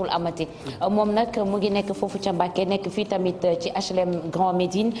ba dootul amati moom nag mu ngi nekk foofu ca Mbacké nekk fii tamit ci HLM Grand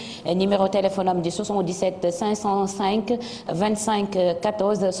Médine numéro téléphone am di 77 505 25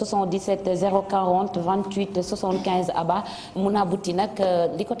 14 77 040 28 75 Abba mun naa butti nag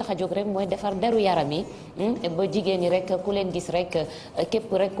li ko tax a jóg rek mooy defar deru yaram yi ba jigéen ñi rek ku leen gis rek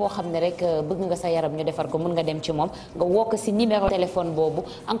képp rek koo xam ne rek bëgg nga sa yaram ñu defar ko mun nga dem ci moom nga wokk si numéro téléphone boobu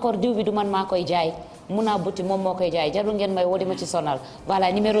encore diw bi du man maa koy jaay mun naa butti moom moo koy jaay jarul ngeen may woo di ma ci sonal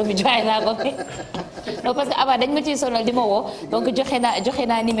voilà numéro bi jaay naa ko non parce que Abba dañ ma ciy sonal di ma woo donc joxe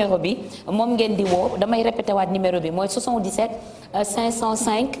naa numéro bi moom ngeen di woo damay répété waat numéro bi mooy 77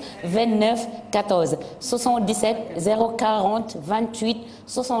 505 29 14 77 040 28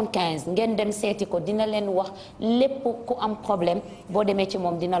 75 ngeen dem seeti ko dina leen wax lépp ku am problème boo demee ci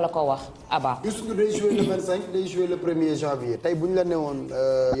moom dina la ko wax Abba. Youssou Ndour day joué le 25 day joué le 1er janvier tey bu ñu la newoon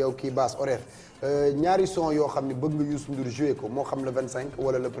yow kii basse horaire ñaari son yoo xam ne bëgg nga Youssou Ndour joué ko moo xam le 25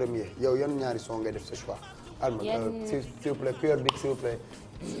 wala le 1er yow yan ñaari son ngay def ce choix. Alma s'il vous plaît cuillère bic s'il vous plaît.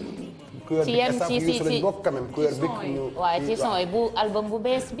 ci yenn ci bokk quand même cuillère bic ñu. waaw ci son yi bu album bu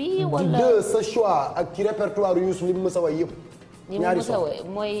bees bi wala. deux ce choix ak ci répertoire Youssou li mu mës a way yëpp. ñaari son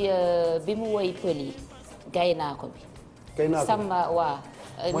mooy bi mu woy pël yi gay naa ko bi. gay naa ko Samba waaw.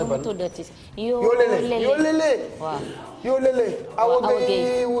 nu mu tuddati yoo lele waaw. yoo lele awa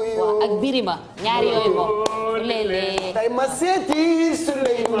gay waaw ak Birima ñaari yooyu moom lele tay ma seeti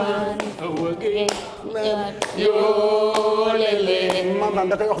Souleymane awa gay yoo lele maam daan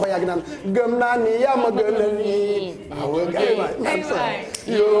da koy wax ba yàgg naan gëm naa ni yaa ma gënal nii awa gay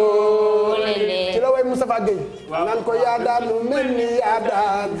yoo lele ci la way Moustapha Gueye naan ko yaa daanu mel ni yaa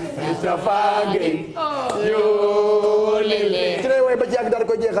daan Moustapha Gueye yoo lele ci lay way ba ci yàgg daal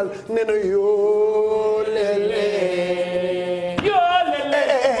ko jeexal nee na yoo lele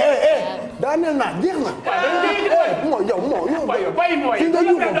daan daaneel naa jeex na. mooy yow bay mooy. kii nga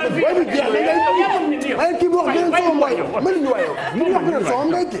yuuxu bay bi jeex na ngay kii wax beneen son mooy mel ni waay yow mu wax beneen son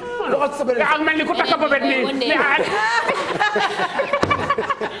ngay kii waxal sa beneen. yaa mel ni ku takk bobet nii.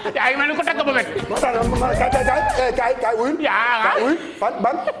 yaa mel ni ku takk bobet. kaay wuyul. kaay wuyul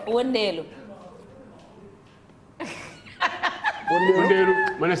ban. wëndeelu. wëndeelu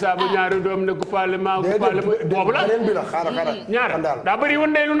ma ne saa bu ñaari doom ne gupaale maa gupaale boobu la beneen bi la xaaral ñaar daa bëri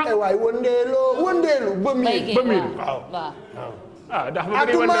wëndeelu nag waay wëndeelu ba miir waaw ah ndax ma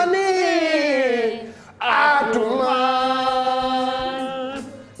bëri wëndeelu atuma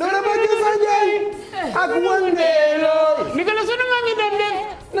dara ba ci sa jey ak wëndeelu ni ko la sunu ma ngi doon def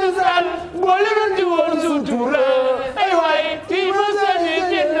nasaan boole doon ci woon sutura ay waay tii ma sani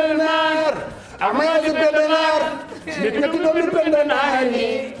jënd naar ak ma ci benn naar nit ñi doomi benn naar yi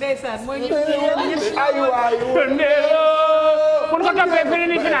ndeysaan mooy ay waay wëndeelu pour ko toppee fii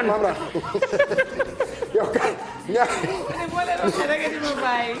ni fi naan yow kay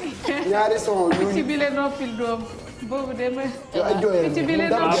ñaari son yu ci bile noppil doom boobu de ma ci bile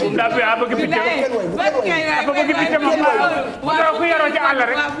noppil daa bëgg picc waaw ku yaroo ci àll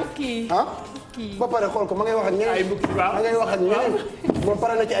rek ba pare xool ko ma ngay wax ak ñeneen ma ngay wax ak ñeneen moom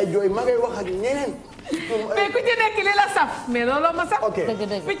pare na ci ay jooy ma ngay wax ak ñeneen mais ku ci nekk li la saf mais looloo ma saf dëgg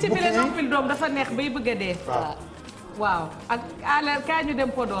picc bile noppil doom dafa neex bay bëgg a dee waaw ak àll kaa ñu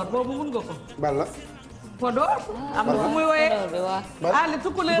dem Podor boobu mun nga ko balla Podor am na fu muy wooyee àll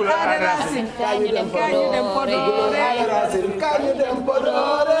tukuleel aare racine kaa ñu dem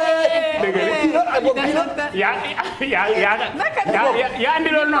Podor yaa andi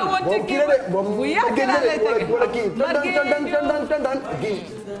loolu noonu bu yàgg laa lay tege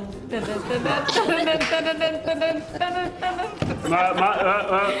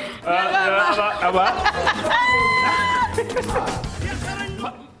Abba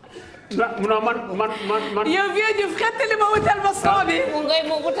man yow vieux Diouf xettali ma wutal ma soo bi mu ngay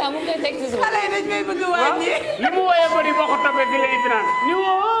teg ci suuf xale yi dañ may bëgg wàññi li mu wooyee bëri boo ko toppee fi lay finaan ni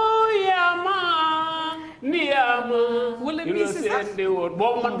woo yaama ni yaama wala ñu la seen de woon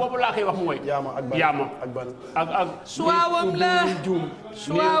boobu laa koy wax mooy yaama ak suwaawam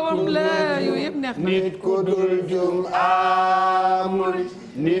la yooyu yëpp neex na nit ku dul jum amul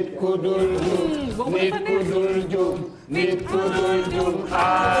nit ku dul jum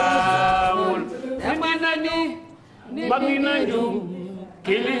amul mag dina jum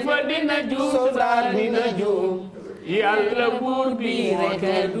kilifa dina jum soldat dina jum yàlla buur bi rekk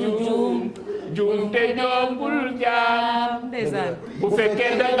du jum te jombul jaam bu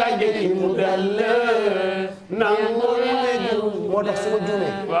fekkee danga jëli mu dal la nangul jum moo tax sama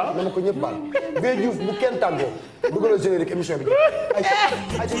juumee na ma ko ñëpp baal Vieux Diouf bu kenn tàggoo dugalal générique émission bi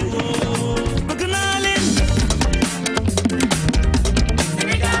bëgg naa leen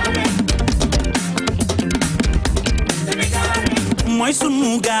mooy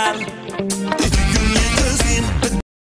sunu gaal